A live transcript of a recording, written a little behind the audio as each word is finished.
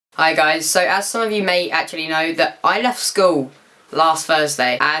Hi guys, so as some of you may actually know that I left school last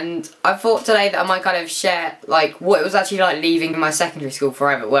Thursday, and I thought today that I might kind of share like what it was actually like leaving my secondary school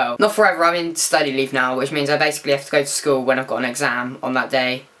forever. Well, not forever, I'm in study leave now, which means I basically have to go to school when I've got an exam on that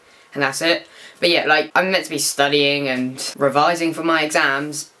day, and that's it. But yeah, like I'm meant to be studying and revising for my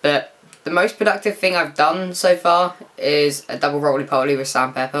exams, but the most productive thing I've done so far is a double roly-poly with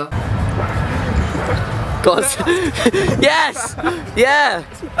Sam Pepper. God. Yes! Yeah!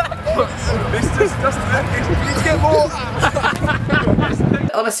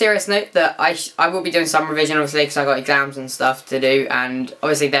 On a serious note, that I will be doing some revision obviously because I got exams and stuff to do, and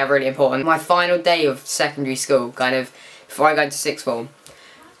obviously they're really important. My final day of secondary school, kind of before I go into sixth form,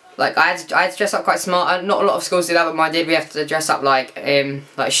 like I had to dress up quite smart. Not a lot of schools do that, but mine did. We have to dress up like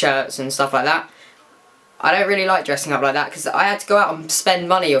shirts and stuff like that. I don't really like dressing up like that because I had to go out and spend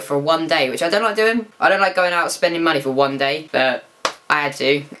money for one day, which I don't like doing. I don't like going out and spending money for one day, but I had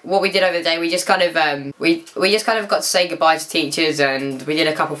to. What we did over the day, we just kind of we just kind of got to say goodbye to teachers, and we did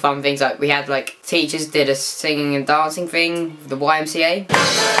a couple fun things. Like we had like teachers did a singing and dancing thing, the YMCA.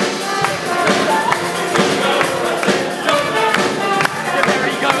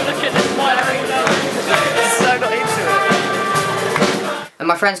 And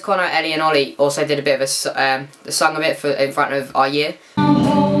my friends Connor, Ellie and Ollie also did a bit of a sung a bit in front of our year. I'll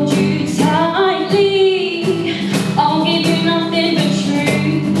hold you tightly, I'll give you nothing but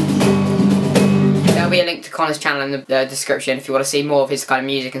truth. There'll be a link to Connor's channel in the description if you want to see more of his kind of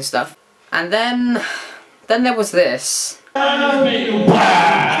music and stuff. And then there was this.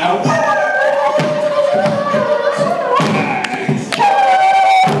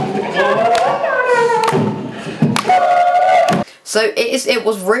 So it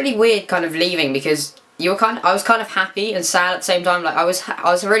was really weird kind of leaving, because I was kind of happy and sad at the same time. Like I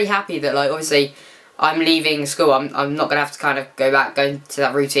was really happy that like obviously I'm leaving school. I'm not gonna have to kind of go into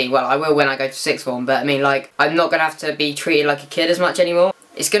that routine. Well, I will when I go to sixth form, but I mean like I'm not gonna have to be treated like a kid as much anymore.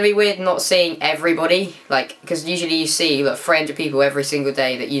 It's gonna be weird not seeing everybody, like, because usually you see like 300 people every single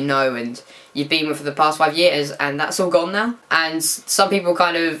day that you know and you've been with for the past 5 years, and that's all gone now. And some people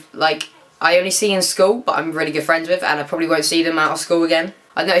kind of like I only see in school, but I'm really good friends with, and I probably won't see them out of school again.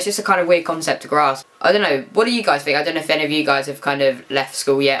 I don't know, it's just a kind of weird concept to grasp. I don't know, what do you guys think? I don't know if any of you guys have kind of left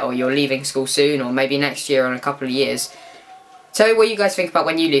school yet, or you're leaving school soon, or maybe next year or in a couple of years. Tell me what you guys think about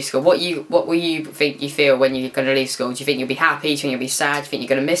when you leave school. What will you think you feel when you're going to leave school? Do you think you'll be happy? Do you think you'll be sad? Do you think you're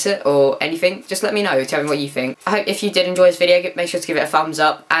going to miss it? Or anything? Just let me know. Tell me what you think. I hope if you did enjoy this video, make sure to give it a thumbs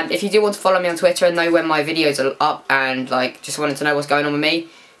up. And if you do want to follow me on Twitter and know when my videos are up, and like just wanted to know what's going on with me,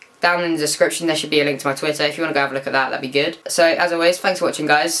 down in the description there should be a link to my Twitter. If you want to go have a look at that, that'd be good. So as always, thanks for watching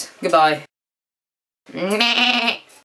guys. Goodbye.